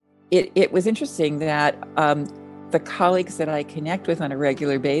it was interesting that the colleagues that I connect with on a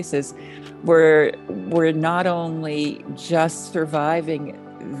regular basis were not only just surviving,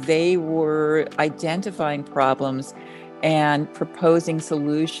 they were identifying problems and proposing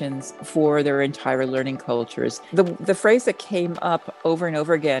solutions for their entire learning cultures. The phrase that came up over and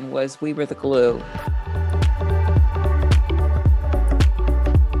over again was, "We were the glue."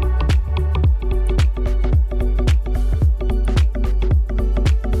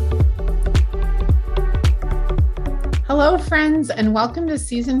 Hello, friends, and welcome to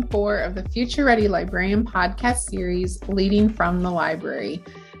Season 4 of the Future Ready Librarian podcast series, Leading from the Library.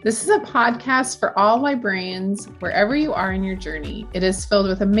 This is a podcast for all librarians, wherever you are in your journey. It is filled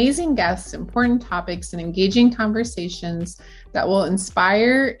with amazing guests, important topics, and engaging conversations that will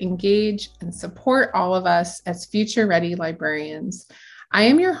inspire, engage, and support all of us as future ready librarians. I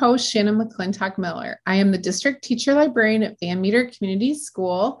am your host, Shannon McClintock Miller. I am the district teacher librarian at Van Meter Community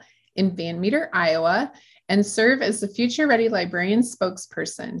School in Van Meter, Iowa, and serve as the Future Ready Librarian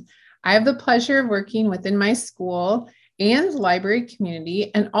spokesperson. I have the pleasure of working within my school and library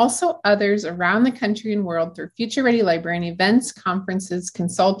community, and also others around the country and world through Future Ready Librarian events, conferences,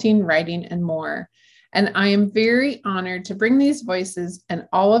 consulting, writing, and more. And I am very honored to bring these voices and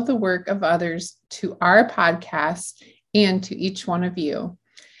all of the work of others to our podcast and to each one of you.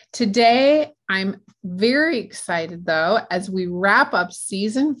 Today, I'm very excited, though, as we wrap up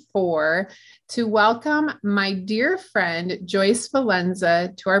Season 4, to welcome my dear friend, Joyce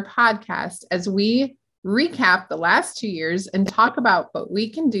Valenza, to our podcast as we recap the last 2 years and talk about what we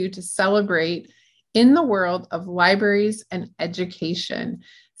can do to celebrate in the world of libraries and education.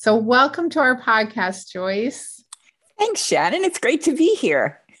 So welcome to our podcast, Joyce. Thanks, Shannon. It's great to be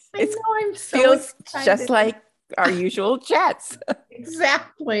here. I know, I'm so feels excited. Just like our usual chats.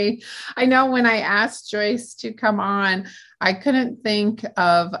 Exactly. I know when I asked Joyce to come on, I couldn't think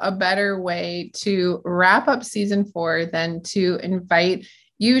of a better way to wrap up Season 4 than to invite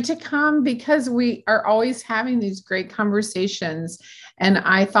you to come, because we are always having these great conversations. And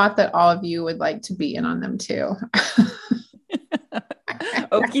I thought that all of you would like to be in on them too.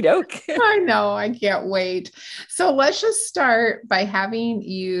 Okie doke. I know, I can't wait. So let's just start by having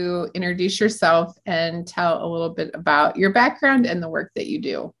you introduce yourself and tell a little bit about your background and the work that you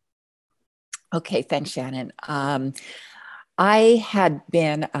do. Okay, thanks, Shannon. I had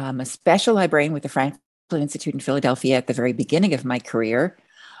been a special librarian with the Franklin Institute in Philadelphia at the very beginning of my career.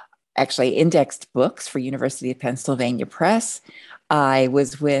 Actually indexed books for University of Pennsylvania Press. I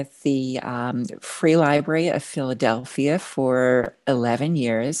was with the Free Library of Philadelphia for 11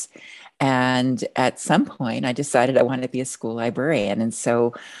 years. And at some point, I decided I wanted to be a school librarian. And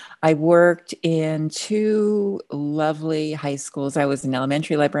so I worked in 2 lovely high schools. I was an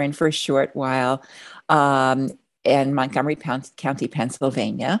elementary librarian for a short while in Montgomery County,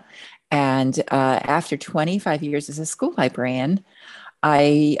 Pennsylvania. And after 25 years as a school librarian,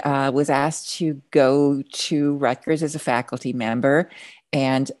 I was asked to go to Rutgers as a faculty member,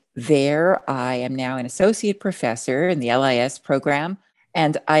 and there I am now an associate professor in the LIS program,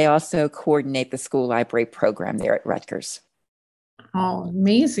 and I also coordinate the school library program there at Rutgers. Oh,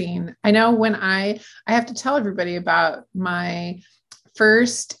 amazing. I know when I have to tell everybody about my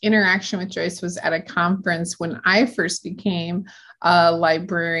first interaction with Joyce was at a conference when I first became a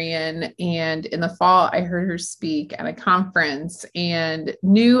librarian, and in the fall I heard her speak at a conference and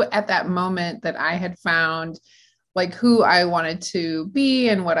knew at that moment that I had found like who I wanted to be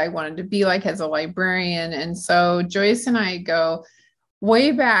and what I wanted to be like as a librarian. And so Joyce and I go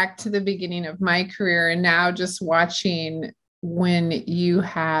way back to the beginning of my career, and now just watching when you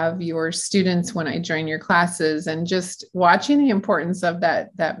have your students, when I join your classes, and just watching the importance of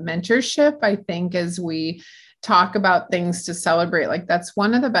that mentorship. I think as we talk about things to celebrate, like that's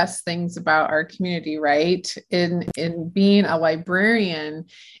one of the best things about our community, right? In being a librarian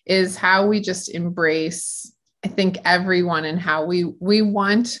is how we just embrace, I think, everyone, and how we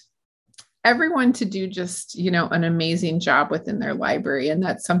want everyone to do just, an amazing job within their library. And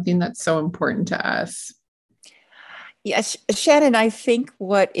that's something that's so important to us. Yes, Shannon, I think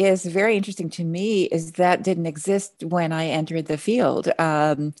what is very interesting to me is that didn't exist when I entered the field.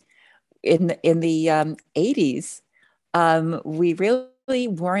 In the 80s, we really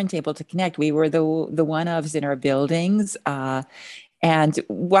weren't able to connect. We were the one-ofs in our buildings. And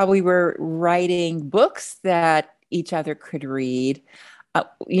while we were writing books that each other could read,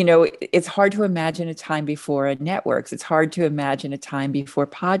 it's hard to imagine a time before networks. It's hard to imagine a time before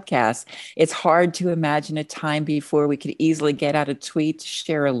podcasts. It's hard to imagine a time before we could easily get out a tweet,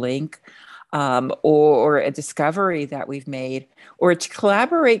 share a link, or a discovery that we've made, or to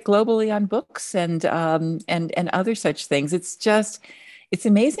collaborate globally on books and other such things. It's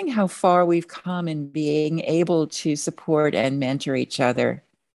amazing how far we've come in being able to support and mentor each other.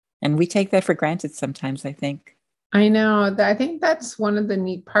 And we take that for granted sometimes, I think. I know that I think that's one of the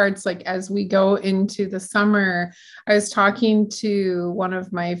neat parts. Like as we go into the summer, I was talking to one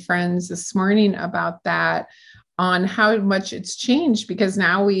of my friends this morning about that on how much it's changed because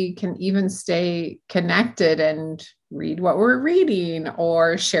now we can even stay connected and read what we're reading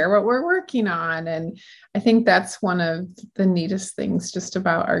or share what we're working on. And I think that's one of the neatest things just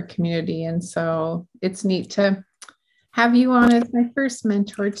about our community. And so it's neat to have you on as my first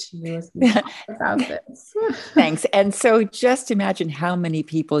mentor too as we talk about this. Thanks. And so just imagine how many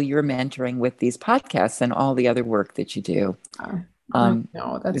people you're mentoring with these podcasts and all the other work that you do.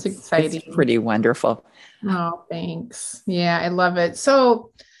 No, that's exciting. It's pretty wonderful. Oh, thanks. Yeah, I love it.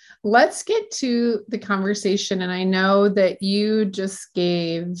 So let's get to the conversation. And I know that you just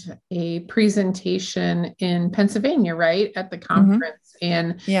gave a presentation in Pennsylvania, right, at the conference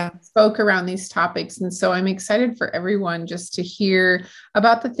and spoke around these topics. And so I'm excited for everyone just to hear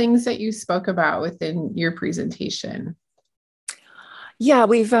about the things that you spoke about within your presentation. Yeah,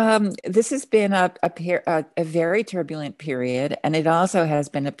 this has been a very turbulent period, and it also has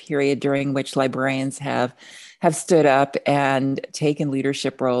been a period during which librarians have stood up and taken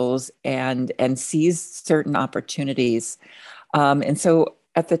leadership roles and seized certain opportunities. And so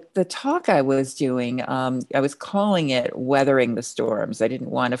at the talk I was doing, I was calling it Weathering the Storms. I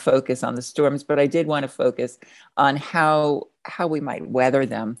didn't want to focus on the storms, but I did want to focus on how we might weather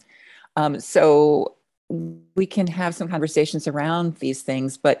them. So we can have some conversations around these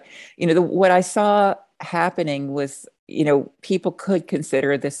things, but what I saw happening was, people could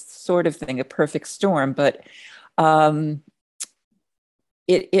consider this sort of thing a perfect storm, but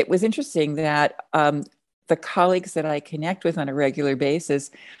it was interesting that the colleagues that I connect with on a regular basis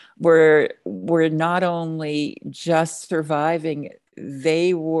were not only just surviving,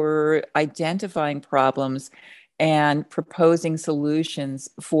 they were identifying problems and proposing solutions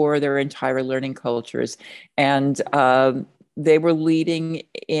for their entire learning cultures. And they were leading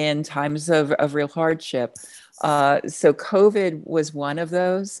in times of real hardship. So COVID was one of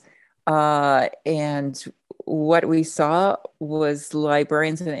those. And what we saw was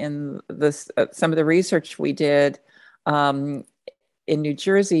librarians in some of the research we did in New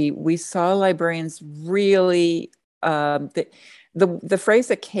Jersey, we saw librarians really, the phrase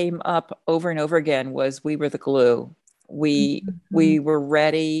that came up over and over again was, we were the glue. We were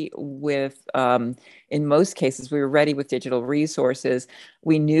ready with, in most cases, we were ready with digital resources.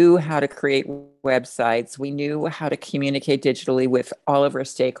 We knew how to create websites. We knew how to communicate digitally with all of our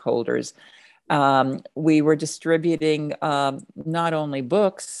stakeholders. We were distributing not only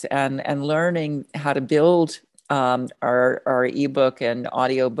books and learning how to build our ebook and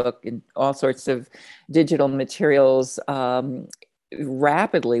audiobook and all sorts of digital materials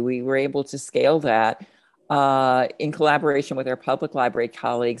rapidly. We were able to scale that in collaboration with our public library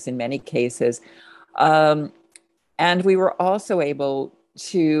colleagues in many cases. And we were also able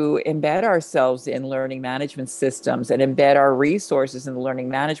to embed ourselves in learning management systems and embed our resources in the learning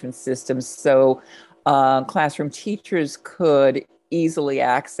management systems so classroom teachers could easily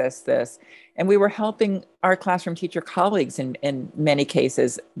access this. And we were helping our classroom teacher colleagues in many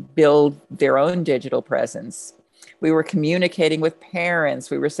cases build their own digital presence. We were communicating with parents.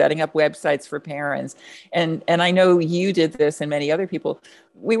 We were setting up websites for parents. And I know you did this and many other people.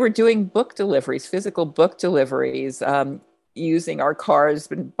 We were doing book deliveries, physical book deliveries, using our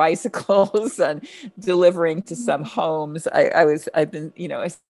cars and bicycles and delivering to some homes. I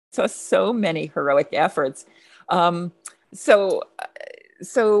saw so many heroic efforts. So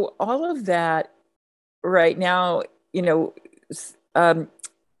all of that right now,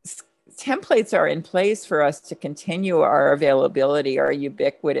 templates are in place for us to continue our availability, our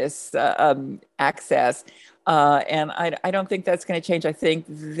ubiquitous access. And I don't think that's going to change. I think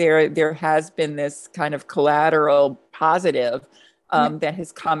there has been this kind of collateral positive that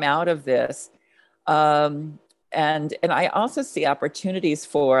has come out of this. And I also see opportunities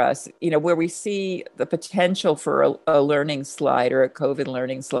for us, where we see the potential for a learning slide or a COVID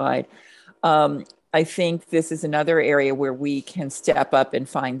learning slide. I think this is another area where we can step up and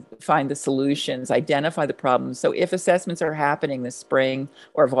find the solutions, identify the problems. So if assessments are happening this spring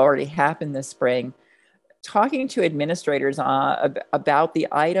or have already happened this spring, talking to administrators about the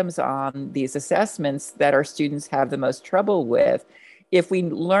items on these assessments that our students have the most trouble with. If we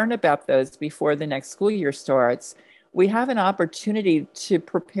learn about those before the next school year starts, we have an opportunity to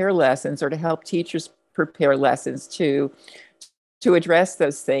prepare lessons or to help teachers prepare lessons to address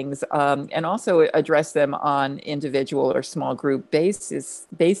those things and also address them on individual or small group bases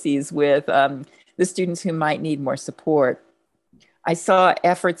with the students who might need more support. I saw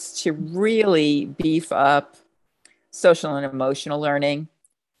efforts to really beef up social and emotional learning,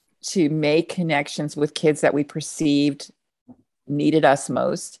 to make connections with kids that we perceived needed us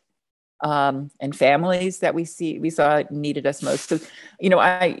most, and families that we saw needed us most. So,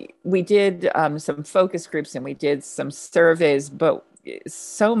 we did some focus groups and we did some surveys, but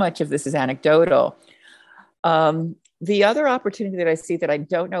so much of this is anecdotal. The other opportunity that I see that I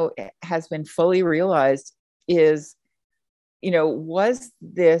don't know has been fully realized is, was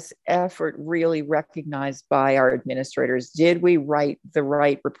this effort really recognized by our administrators? Did we write the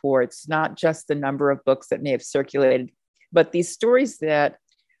right reports, not just the number of books that may have circulated, but these stories that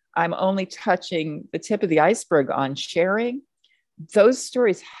I'm only touching the tip of the iceberg on sharing? Those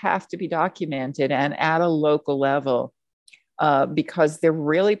stories have to be documented and at a local level, because they're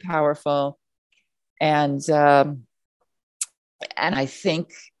really powerful. And I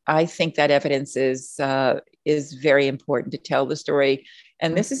think that evidence is very important to tell the story.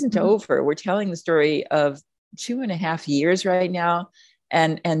 And this isn't over. We're telling the story of 2.5 years right now,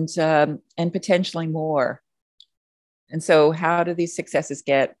 and potentially more. And so, how do these successes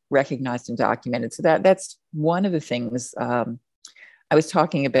get recognized and documented? So that's one of the things I was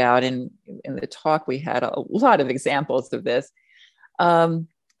talking about in the talk. We had a lot of examples of this.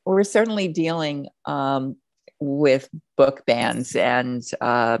 We're certainly dealing with book bans, and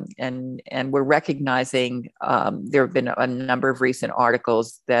we're recognizing there have been a number of recent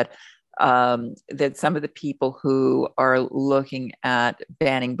articles that some of the people who are looking at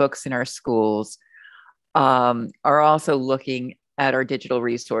banning books in our schools are also looking at our digital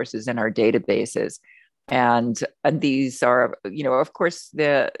resources and our databases, and these are, of course,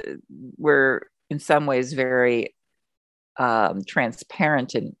 we're in some ways very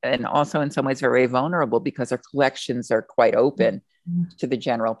transparent, and also in some ways very vulnerable, because our collections are quite open to the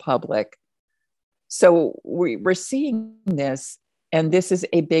general public. So we're seeing this, and this is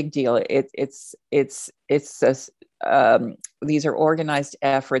a big deal. These are organized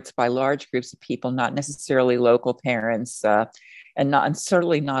efforts by large groups of people, not necessarily local parents, and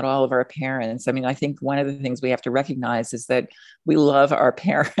certainly not all of our parents. I mean, I think one of the things we have to recognize is that we love our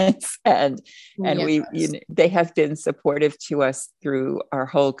parents, and yes, they have been supportive to us through our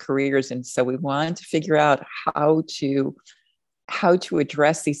whole careers, and so we want to figure out how to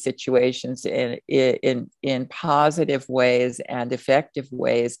address these situations in positive ways and effective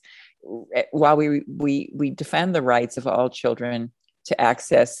ways, while we defend the rights of all children to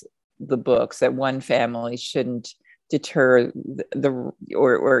access the books. That one family shouldn't deter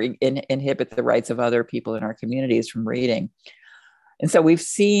or inhibit the rights of other people in our communities from reading. And so we've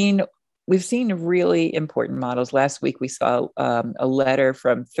seen really important models. Last week we saw a letter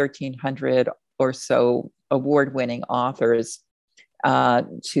from 1,300 or so award-winning authors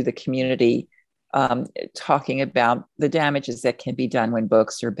to the community, talking about the damages that can be done when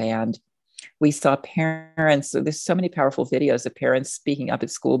books are banned. We saw parents, so there's so many powerful videos of parents speaking up at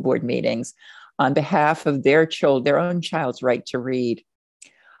school board meetings on behalf of their own child's right to read.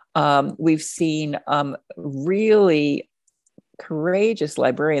 We've seen really courageous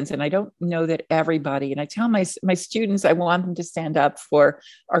librarians, and I don't know that everybody, and I tell my students, I want them to stand up for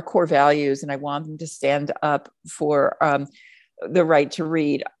our core values, and I want them to stand up for the right to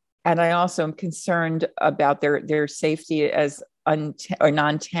read. And I also am concerned about their safety as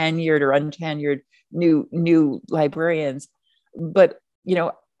non-tenured or untenured new librarians. But,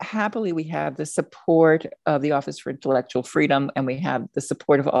 happily, we have the support of the Office for Intellectual Freedom, and we have the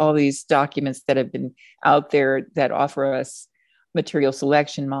support of all these documents that have been out there that offer us material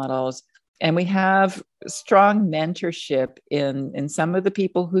selection models. And we have strong mentorship in some of the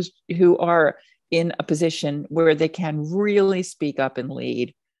people who are in a position where they can really speak up and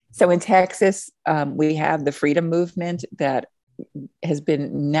lead. So in Texas, we have the Freedom Movement that has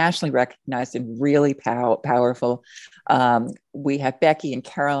been nationally recognized and really powerful. We have Becky and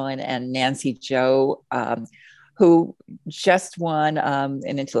Carolyn and Nancy Jo, who just won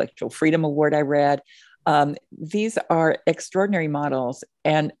an Intellectual Freedom Award, I read. These are extraordinary models.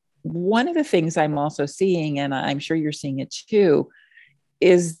 And one of the things I'm also seeing, and I'm sure you're seeing it too,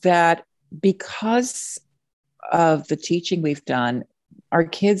 is that because of the teaching we've done, our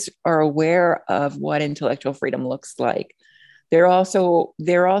kids are aware of what intellectual freedom looks like. They're also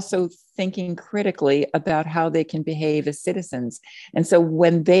thinking critically about how they can behave as citizens. And so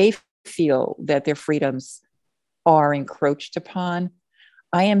when they feel that their freedoms are encroached upon,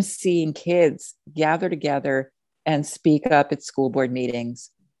 I am seeing kids gather together and speak up at school board meetings.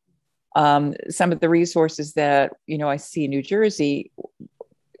 Some of the resources that I see in New Jersey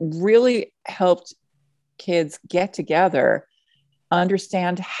really helped kids get together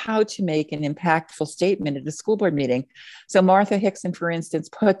understand how to make an impactful statement at a school board meeting. So Martha Hickson, for instance,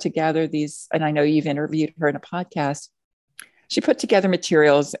 put together these, and I know you've interviewed her in a podcast. She put together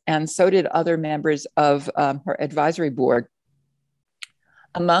materials, and so did other members of her advisory board.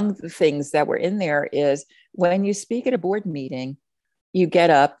 Among the things that were in there is, when you speak at a board meeting, you get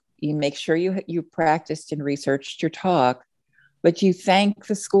up, you make sure you practiced and researched your talk, but you thank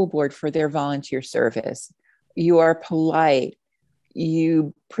the school board for their volunteer service. You are polite.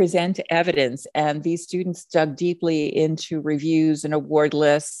 You present evidence, and these students dug deeply into reviews and award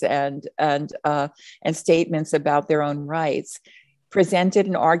lists and statements about their own rights. Presented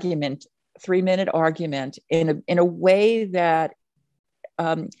an argument, 3-minute argument, in a way that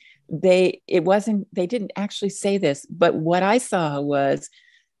they didn't actually say this, but what I saw was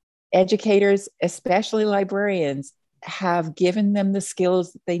educators, especially librarians, have given them the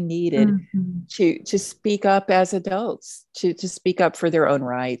skills that they needed to speak up as adults, to speak up for their own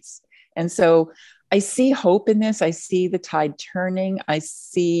rights. And so I see hope in this. I see the tide turning. I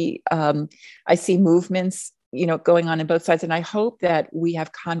see movements, going on both sides. And I hope that we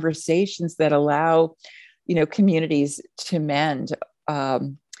have conversations that allow, communities to mend.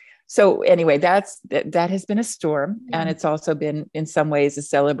 So anyway, that has been a storm, and it's also been in some ways a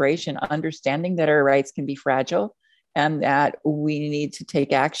celebration, understanding that our rights can be fragile and that we need to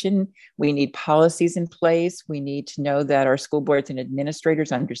take action. We need policies in place. We need to know that our school boards and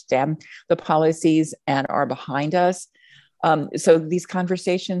administrators understand the policies and are behind us. So these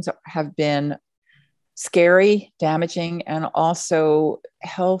conversations have been scary, damaging, and also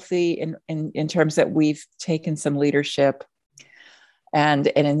healthy in terms that we've taken some leadership. And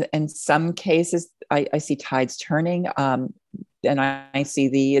in some cases, I see tides turning, and I see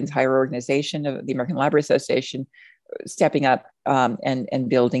the entire organization of the American Library Association stepping up and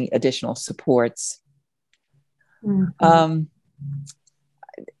building additional supports. Mm-hmm.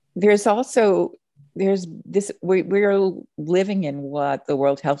 There's this, we're living in what the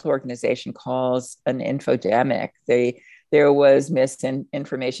World Health Organization calls an infodemic. There was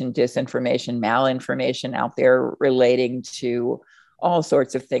misinformation, disinformation, malinformation out there relating to all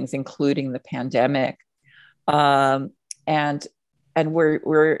sorts of things, including the pandemic. And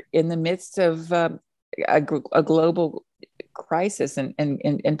we're in the midst of a global crisis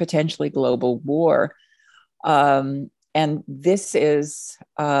and potentially global war. And this is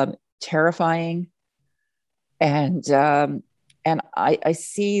terrifying. And I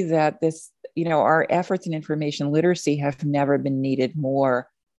see that this, our efforts in information literacy have never been needed more.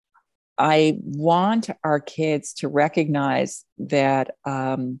 I want our kids to recognize that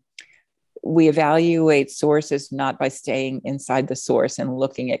we evaluate sources not by staying inside the source and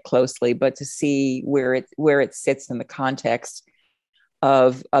looking it closely, but to see where it sits in the context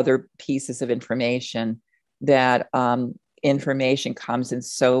of other pieces of information. That information comes in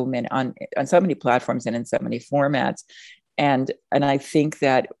so many on so many platforms and in so many formats, and I think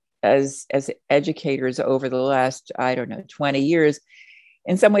that as educators over the last 20 years.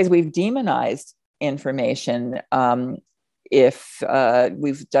 In some ways, we've demonized information. If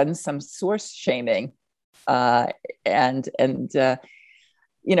we've done some source shaming, I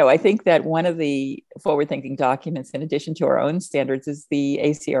think that one of the forward-thinking documents, in addition to our own standards, is the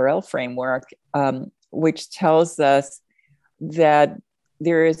ACRL framework, which tells us that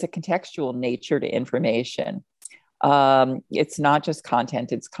there is a contextual nature to information. It's not just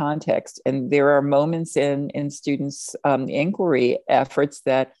content, it's context. And there are moments in students' inquiry efforts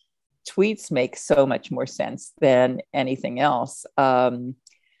that tweets make so much more sense than anything else. In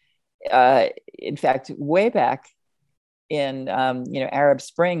fact, way back in Arab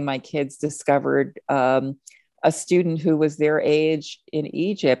Spring, my kids discovered a student who was their age in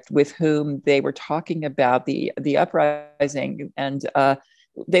Egypt with whom they were talking about the uprising, and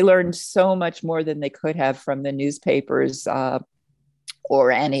they learned so much more than they could have from the newspapers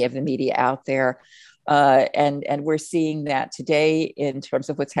or any of the media out there. And we're seeing that today in terms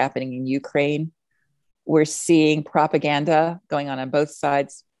of what's happening in Ukraine. We're seeing propaganda going on both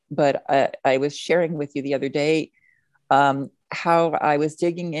sides. But I was sharing with you the other day how I was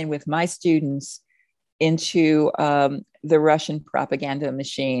digging in with my students into the Russian propaganda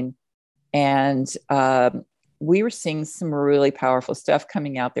machine. And we were seeing some really powerful stuff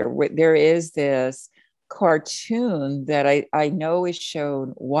coming out there. There is this cartoon that I know is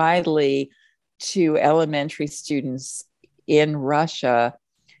shown widely to elementary students in Russia,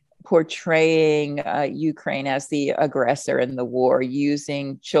 portraying Ukraine as the aggressor in the war,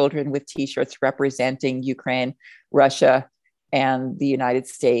 using children with T-shirts representing Ukraine, Russia, and the United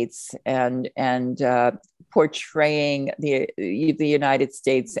States, and portraying the United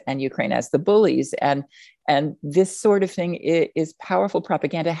States and Ukraine as the bullies, and this sort of thing is powerful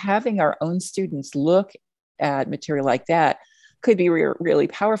propaganda. Having our own students look at material like that could be really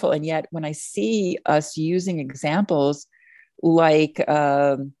powerful. And yet, when I see us using examples like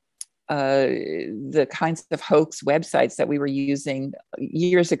the kinds of hoax websites that we were using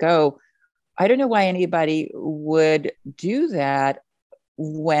years ago, I don't know why anybody would do that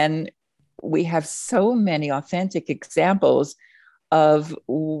when we have so many authentic examples of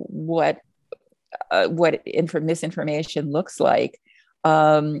what misinformation looks like.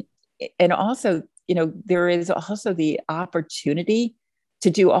 And also, there is also the opportunity to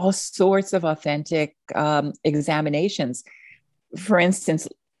do all sorts of authentic examinations. For instance,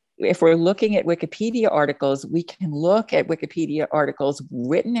 if we're looking at Wikipedia articles, we can look at Wikipedia articles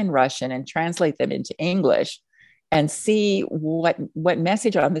written in Russian and translate them into English and see what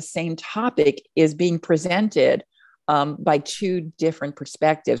message on the same topic is being presented by two different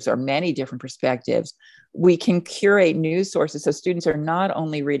perspectives or many different perspectives. We can curate news sources, so students are not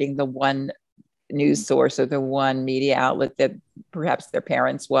only reading the one news source or the one media outlet that perhaps their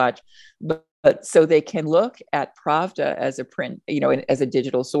parents watch, but so they can look at Pravda as a print, as a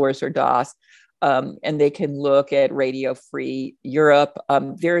digital source, or DOS, and they can look at Radio Free Europe.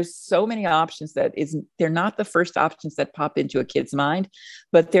 There's so many options they're not the first options that pop into a kid's mind,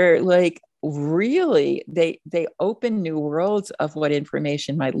 but they're like really, they open new worlds of what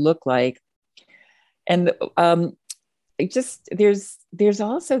information might look like. And there's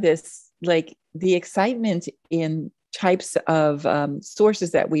also this, like, the excitement in types of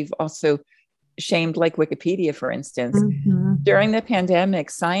sources that we've also shamed, like Wikipedia, for instance. Mm-hmm. During the pandemic,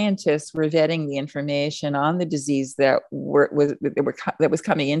 scientists were vetting the information on the disease that was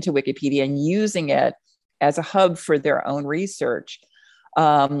coming into Wikipedia and using it as a hub for their own research.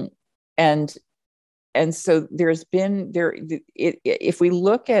 And so there's been if we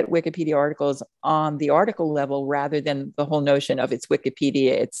look at Wikipedia articles on the article level rather than the whole notion of it's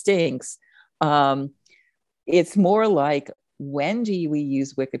Wikipedia, it stinks, it's more like, when do we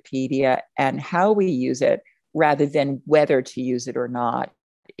use Wikipedia and how we use it, rather than whether to use it or not.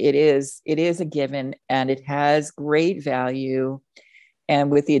 It is a given, and it has great value.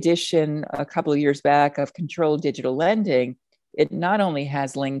 And with the addition a couple of years back of controlled digital lending, it not only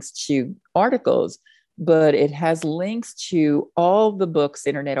has links to articles, but it has links to all the books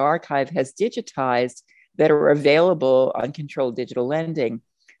Internet Archive has digitized that are available on controlled digital lending.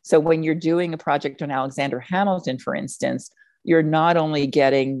 So when you're doing a project on Alexander Hamilton, for instance, you're not only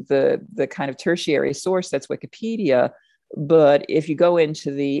getting the kind of tertiary source that's Wikipedia, but if you go into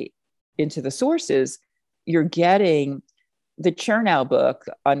the sources, you're getting the Chernow book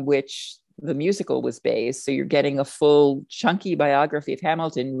on which the musical was based. So you're getting a full chunky biography of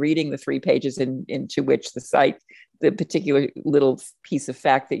Hamilton, reading the 3 pages into which the particular little piece of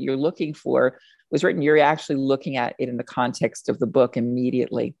fact that you're looking for was written. You're actually looking at it in the context of the book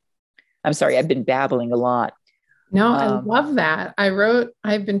immediately. I'm sorry, I've been babbling a lot. No, I love that.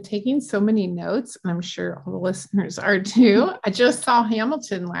 I've been taking so many notes, and I'm sure all the listeners are too. I just saw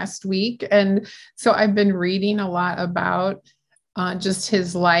Hamilton last week, and so I've been reading a lot about just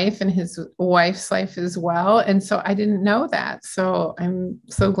his life and his wife's life as well. And so I didn't know that. So I'm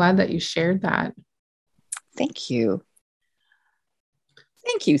so glad that you shared that. Thank you.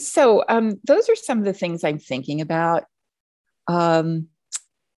 Thank you. So those are some of the things I'm thinking about.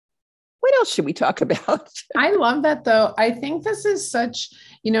 What else should we talk about? I love that, though. I think this is such,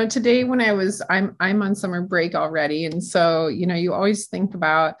 today when I'm on summer break already. And so, you always think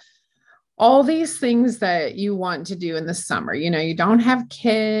about all these things that you want to do in the summer. You don't have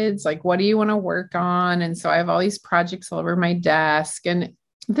kids, like, what do you want to work on? And so I have all these projects all over my desk. And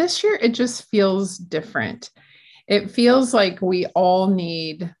this year, it just feels different. It feels like we all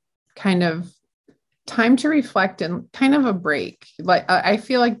need kind of time to reflect and kind of a break. Like, I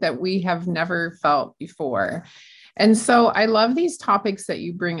feel like that we have never felt before. And so I love these topics that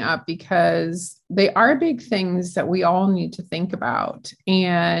you bring up, because they are big things that we all need to think about.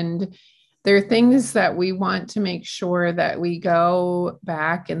 And they're things that we want to make sure that we go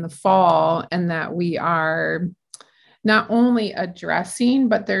back in the fall and that we are not only addressing,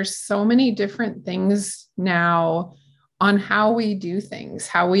 but there's so many different things now on how we do things,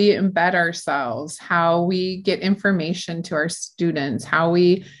 how we embed ourselves, how we get information to our students, how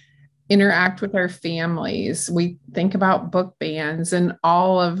we interact with our families. We think about book bans and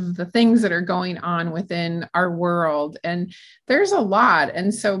all of the things that are going on within our world. And there's a lot.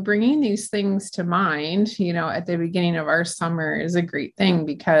 And so bringing these things to mind, at the beginning of our summer is a great thing,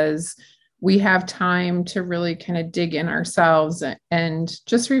 because we have time to really kind of dig in ourselves and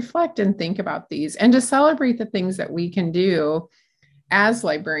just reflect and think about these and to celebrate the things that we can do as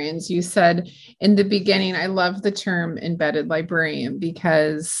librarians. You said in the beginning, I love the term embedded librarian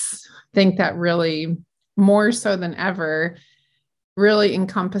because I think that really, more so than ever, really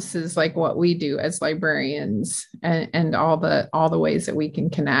encompasses like what we do as librarians and all the ways that we can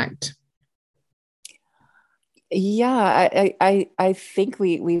connect. Yeah, I think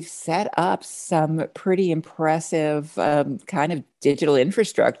we've set up some pretty impressive kind of digital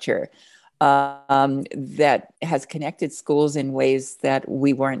infrastructure that has connected schools in ways that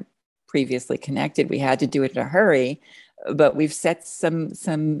we weren't previously connected. We had to do it in a hurry, but we've set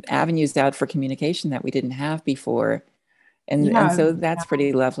some avenues out for communication that we didn't have before. And Yeah. so that's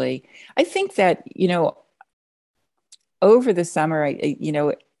pretty lovely. I think that, over the summer,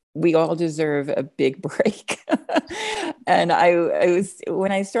 we all deserve a big break. And I was,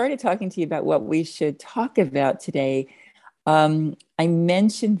 when I started talking to you about what we should talk about today, I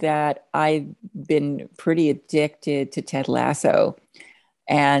mentioned that I've been pretty addicted to Ted Lasso.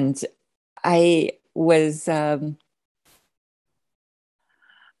 And I was,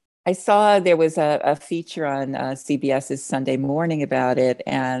 I saw there was a feature on CBS's Sunday Morning about it,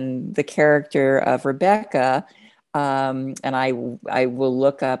 and the character of Rebecca. And I will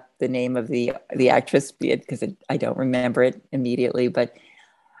look up the name of the actress because I don't remember it immediately. But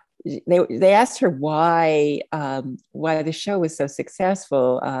they asked her why the show was so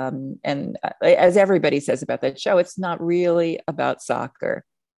successful. And as everybody says about that show, it's not really about soccer.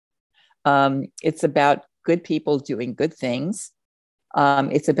 It's about good people doing good things.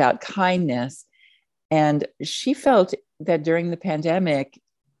 It's about kindness. And she felt that during the pandemic,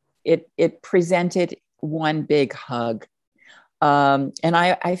 it presented one big hug. And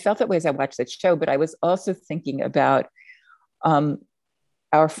I felt that way as I watched that show, but I was also thinking about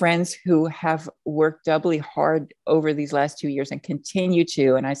our friends who have worked doubly hard over these last 2 years and continue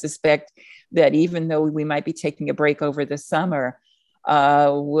to. And I suspect that even though we might be taking a break over the summer,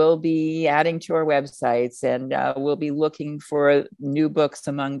 we'll be adding to our websites, and we'll be looking for new books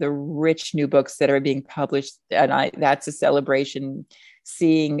among the rich new books that are being published. And that's a celebration,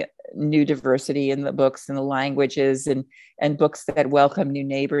 seeing new diversity in the books and the languages, and books that welcome new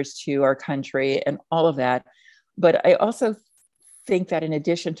neighbors to our country and all of that. But I also think that in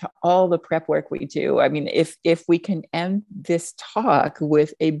addition to all the prep work we do, I mean, if we can end this talk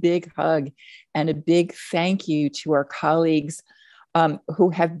with a big hug and a big thank you to our colleagues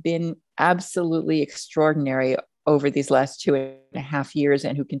who have been absolutely extraordinary over these last 2.5 years,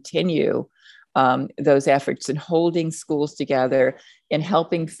 and who continue those efforts in holding schools together, in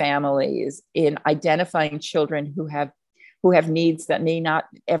helping families, in identifying children who have needs that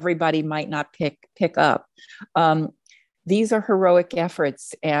everybody might not pick up. These are heroic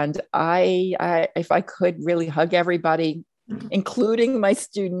efforts, and I if I could really hug everybody, including my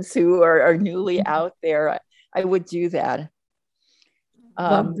students who are newly out there, I would do that.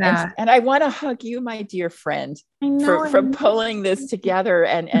 And I want to hug you, my dear friend, for pulling this together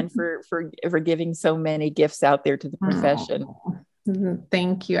and for giving so many gifts out there to the profession.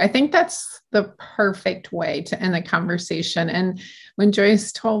 Thank you. I think that's the perfect way to end the conversation. And when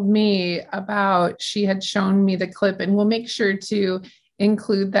Joyce told me about, she had shown me the clip, and we'll make sure to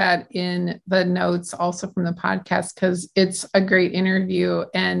include that in the notes also from the podcast, because it's a great interview.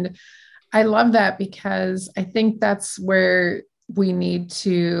 And I love that, because I think that's where we need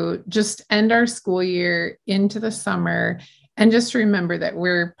to just end our school year into the summer and just remember that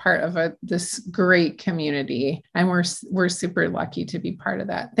we're part of this great community, and we're super lucky to be part of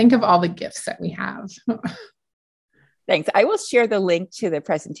that. Think of all the gifts that we have. Thanks. I will share the link to the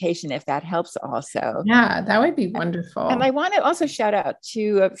presentation if that helps also. Yeah, that would be wonderful. And I want to also shout out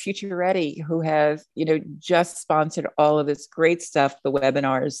to Future Ready, who have, just sponsored all of this great stuff, the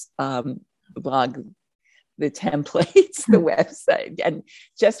webinars, blog, the templates, the website, and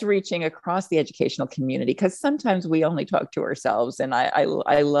just reaching across the educational community, because sometimes we only talk to ourselves. And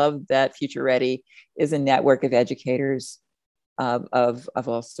I love that Future Ready is a network of educators of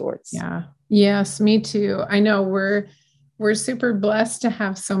all sorts. Yeah. Yes, me too. I know we're super blessed to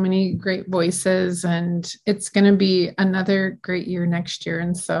have so many great voices, and it's going to be another great year next year.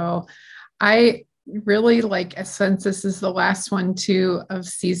 And so I really since this is the last one too of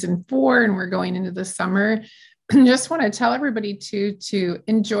season 4 and we're going into the summer, just want to tell everybody to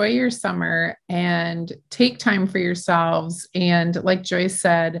enjoy your summer and take time for yourselves. And like Joyce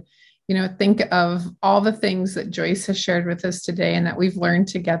said, think of all the things that Joyce has shared with us today and that we've learned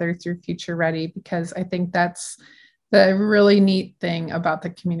together through Future Ready, because I think that's The really neat thing about the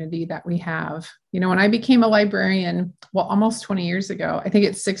community that we have. When I became a librarian, well, almost 20 years ago, I think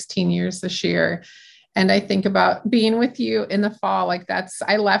it's 16 years this year. And I think about being with you in the fall, like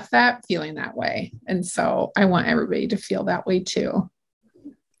I left that feeling that way. And so I want everybody to feel that way too.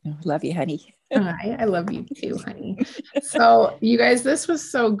 Love you, honey. I love you too, honey. So you guys, this was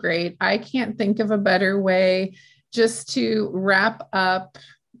so great. I can't think of a better way just to wrap up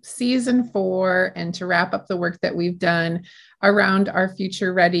season 4 and to wrap up the work that we've done around our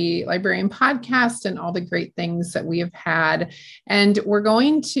Future Ready Librarian podcast and all the great things that we have had. And we're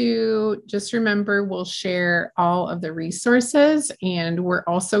going to just remember, we'll share all of the resources, and we're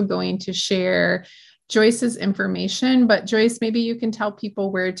also going to share Joyce's information. But Joyce, maybe you can tell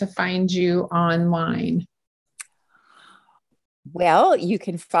people where to find you online. Well, you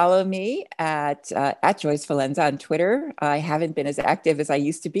can follow me at Joyce Valenza on Twitter. I haven't been as active as I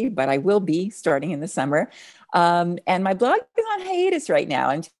used to be, but I will be starting in the summer. And my blog is on hiatus right now.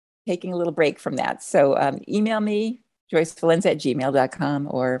 I'm taking a little break from that. So email me, joycevalenza@gmail.com,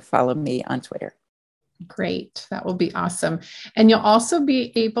 or follow me on Twitter. Great. That will be awesome. And you'll also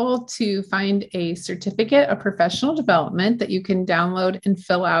be able to find a certificate of professional development that you can download and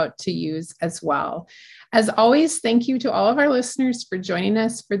fill out to use as well. As always, thank you to all of our listeners for joining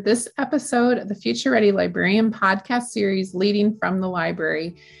us for this episode of the Future Ready Librarian podcast series, Leading from the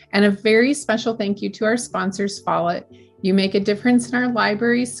Library. And a very special thank you to our sponsors, Follett. You make a difference in our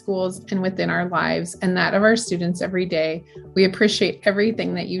libraries, schools, and within our lives, and that of our students every day. We appreciate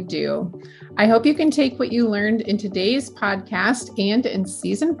everything that you do. I hope you can take what you learned in today's podcast and in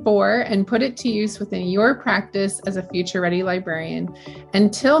season 4 and put it to use within your practice as a Future Ready librarian.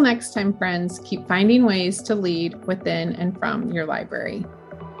 Until next time, friends, keep finding ways to lead within and from your library.